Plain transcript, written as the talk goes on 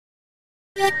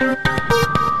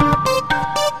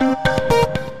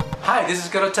Hi, this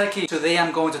is Techie. Today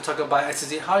I'm going to talk about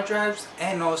SSD hard drives,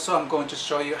 and also I'm going to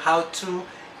show you how to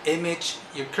image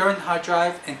your current hard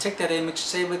drive and take that image,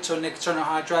 save it to an external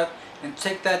hard drive, and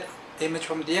take that image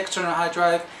from the external hard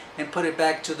drive and put it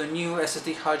back to the new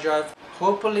SSD hard drive.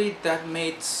 Hopefully that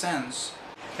made sense.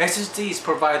 SSDs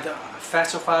provide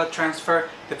faster file transfer,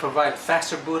 they provide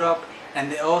faster boot up,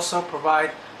 and they also provide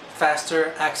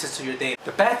faster access to your data.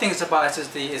 The bad things about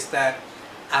SSD is that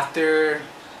after a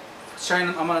certain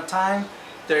amount of time,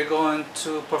 they're going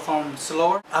to perform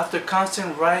slower. After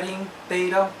constant writing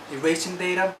data, erasing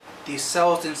data, the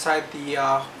cells inside the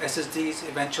SSDs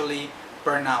eventually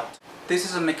burn out. This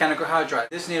is a mechanical hard drive.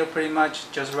 This needle pretty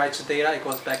much just writes the data, it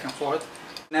goes back and forth.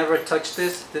 Never touch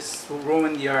this, this will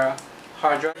ruin your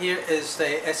hard drive. Here is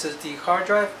the SSD hard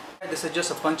drive. This is just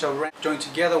a bunch of RAM joined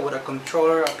together with a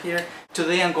controller up here.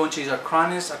 Today I'm going to use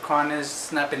Acronis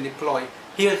Snap and Deploy.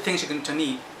 Here are the things you're going to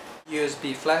need.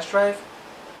 USB flash drive.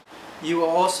 You will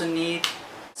also need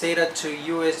SATA to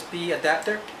USB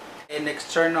adapter, an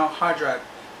external hard drive,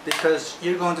 because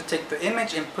you're going to take the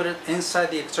image and put it inside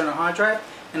the external hard drive,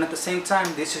 and at the same time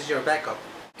this is your backup.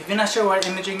 If you're not sure what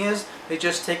imaging is, you're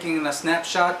just taking a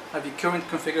snapshot of your current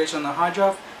configuration on the hard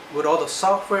drive with all the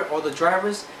software, all the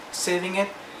drivers, saving it,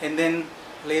 and then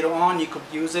later on you could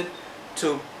use it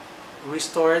to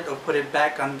restore it or put it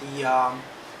back on the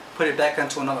put it back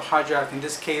onto another hard drive. In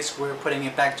this case, we're putting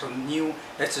it back to a new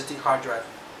SSD hard drive.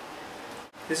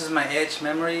 This is my Edge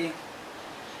memory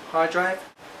hard drive.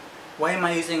 Why am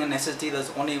I using an SSD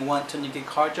that's only 120 gig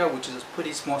hard drive, which is a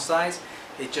pretty small size?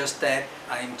 It's just that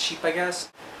I'm cheap, I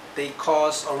guess. They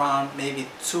cost around maybe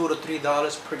 $2 to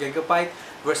 $3 per gigabyte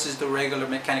versus the regular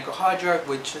mechanical hard drive,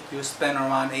 which you spend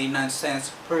around 89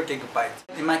 cents per gigabyte.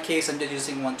 In my case, I'm just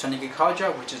using 120 gig hard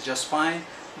drive, which is just fine.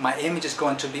 My image is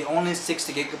going to be only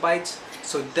 60 gigabytes,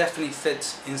 so it definitely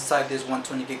fits inside this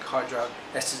 120 gig hard drive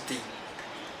SSD.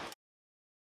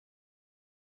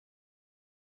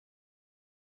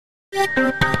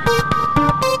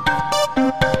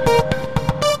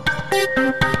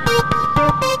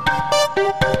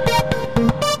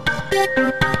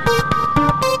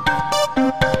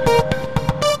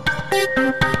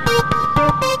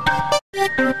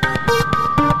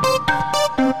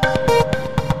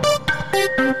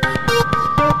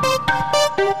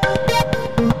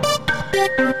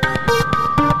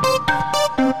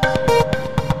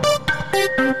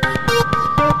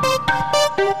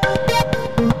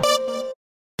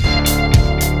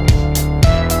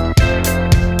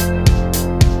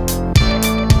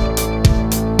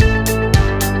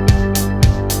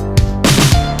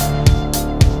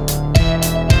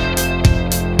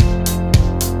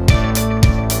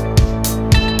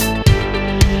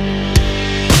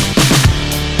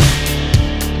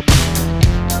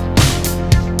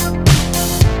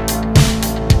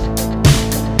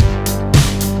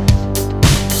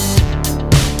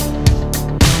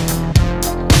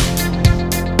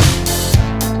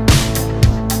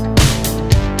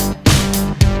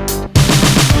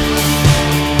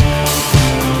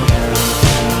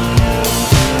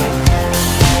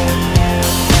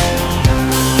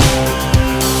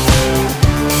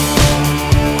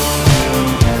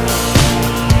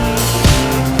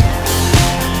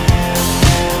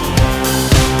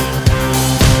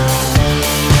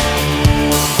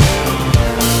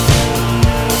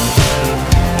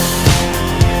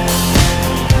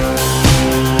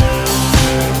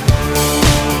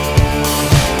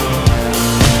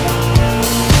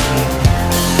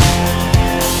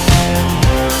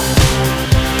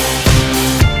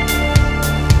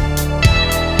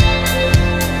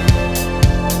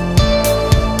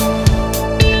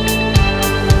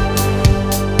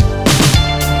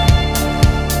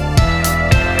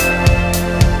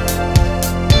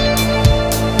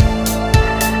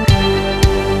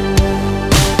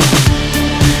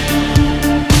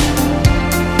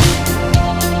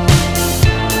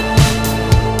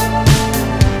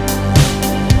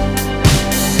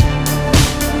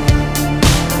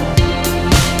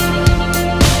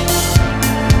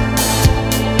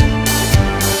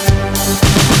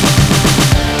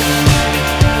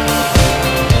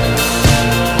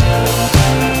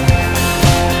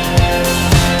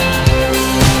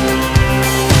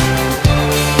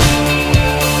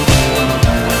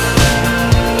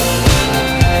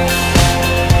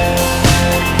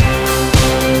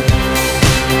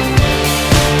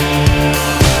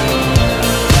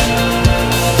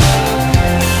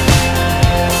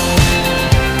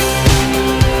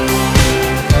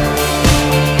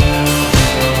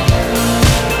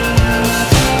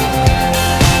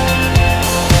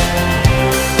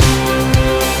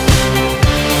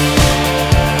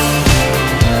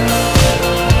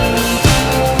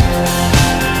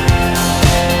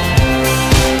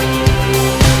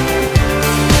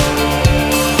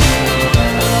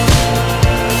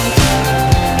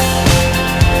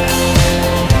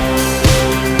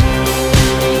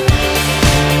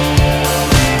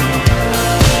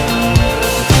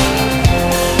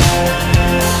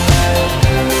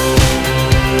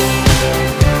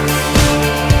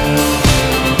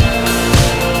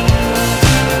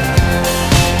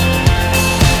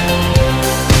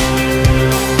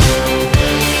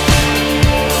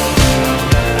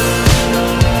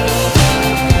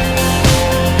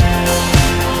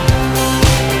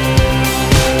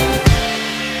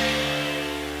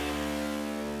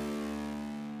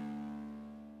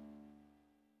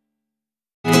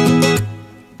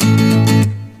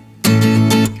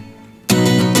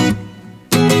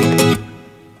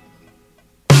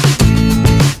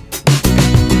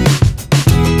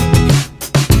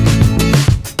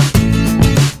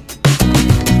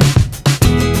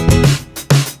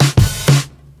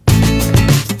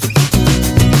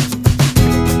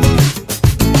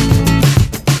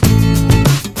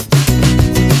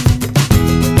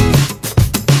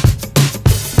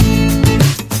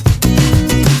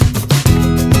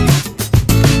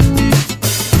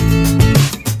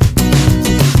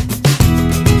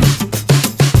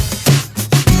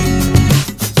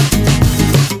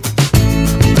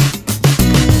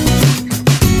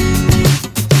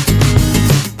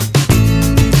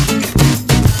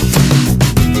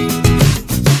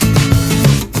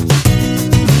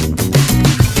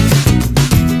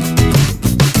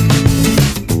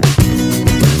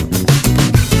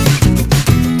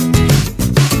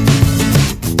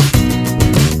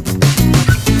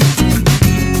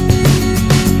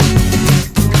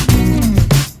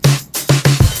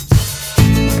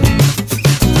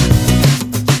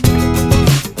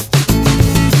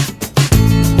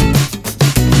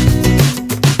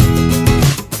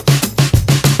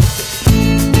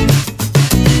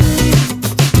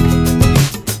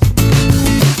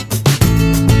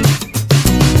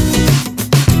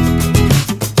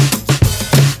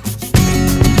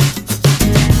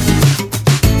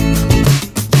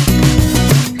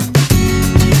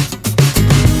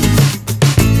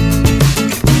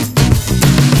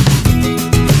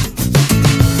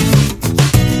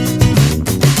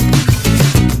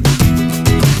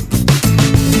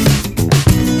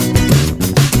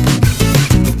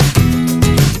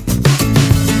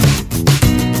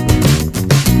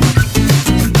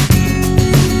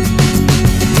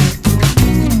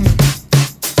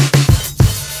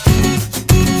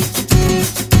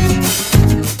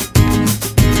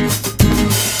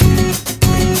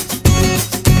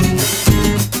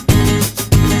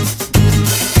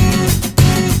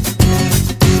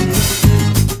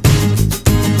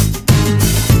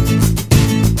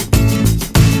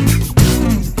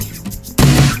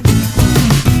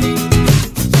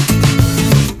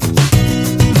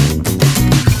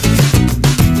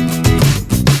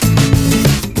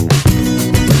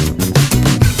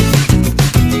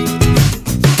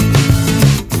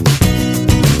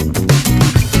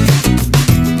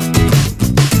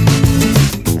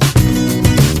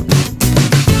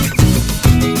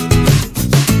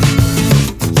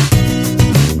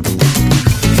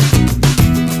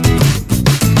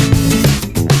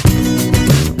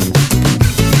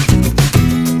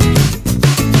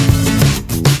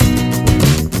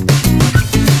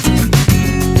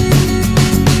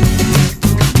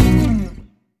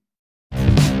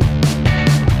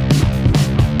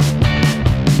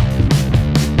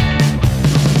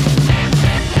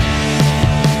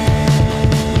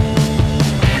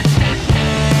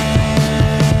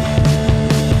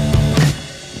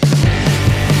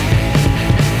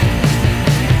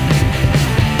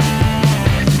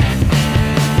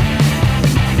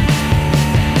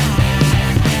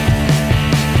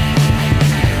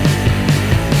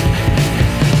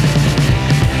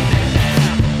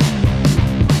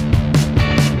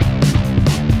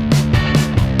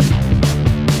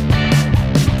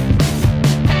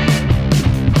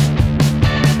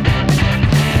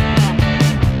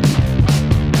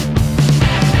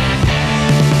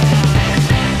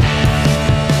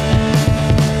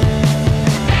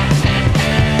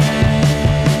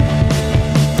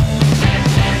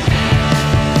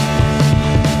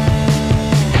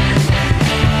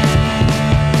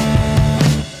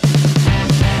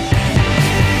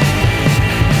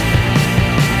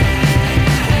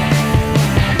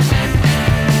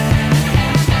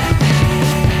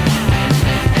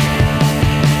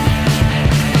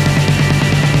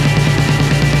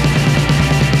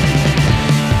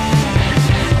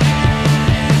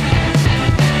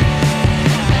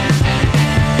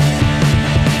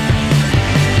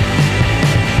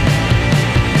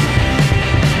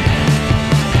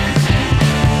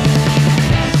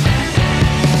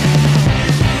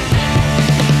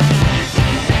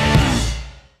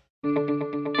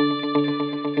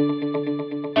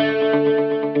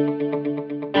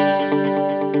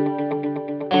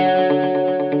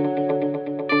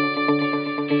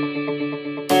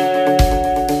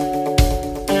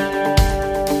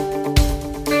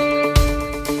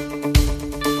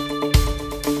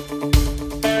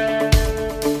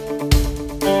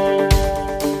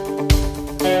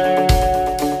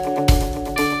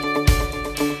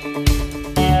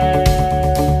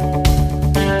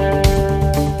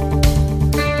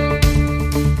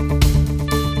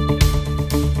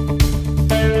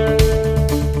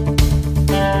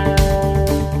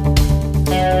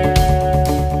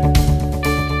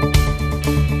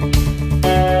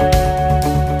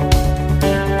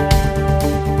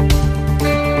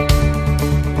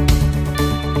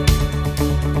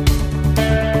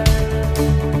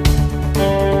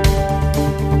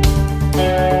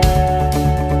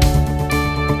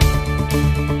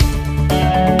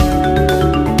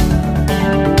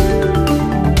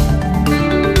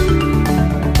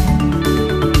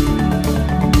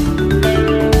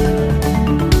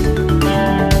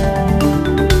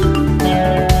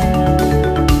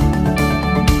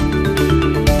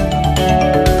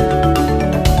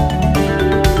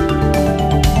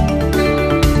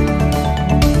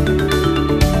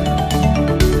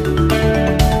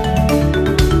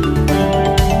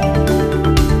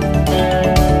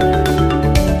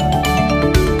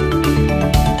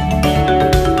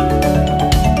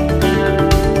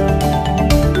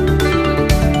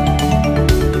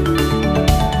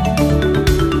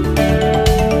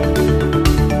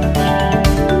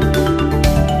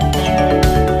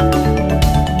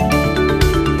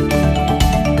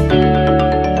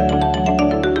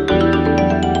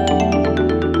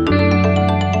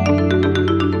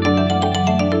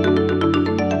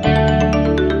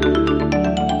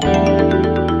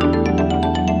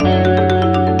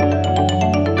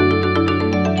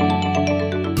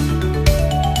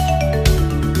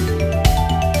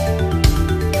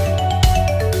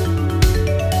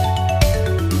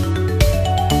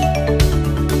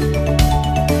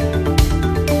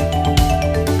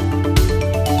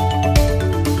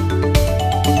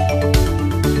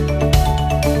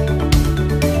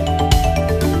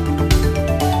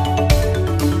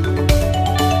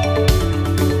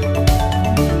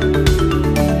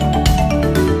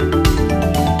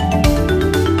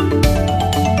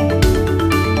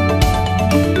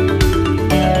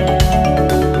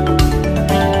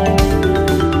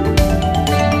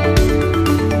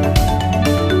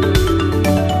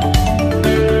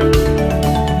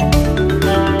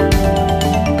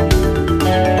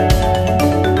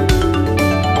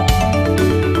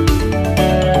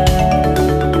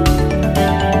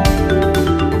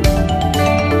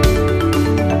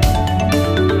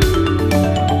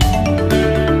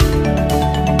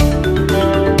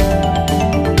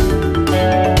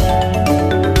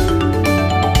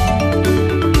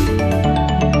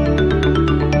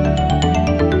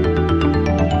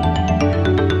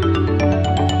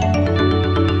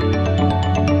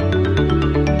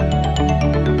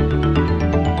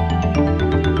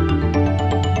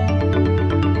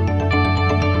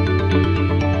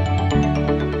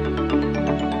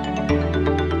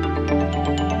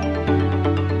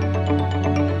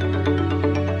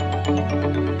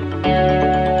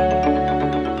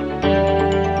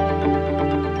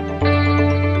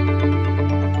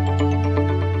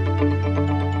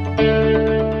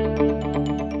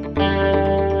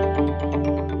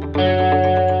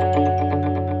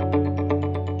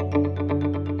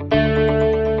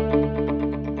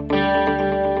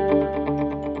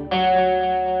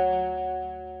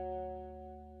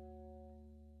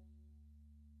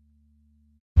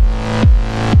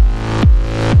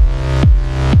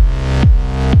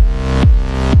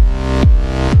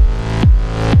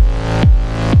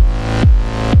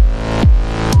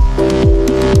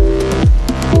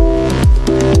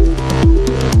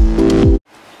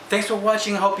 Thanks for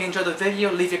watching. I hope you enjoyed the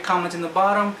video. Leave your comments in the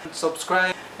bottom.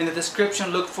 Subscribe. In the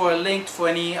description, look for a link for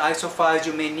any ISO files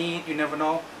you may need. You never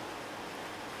know.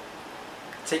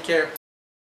 Take care.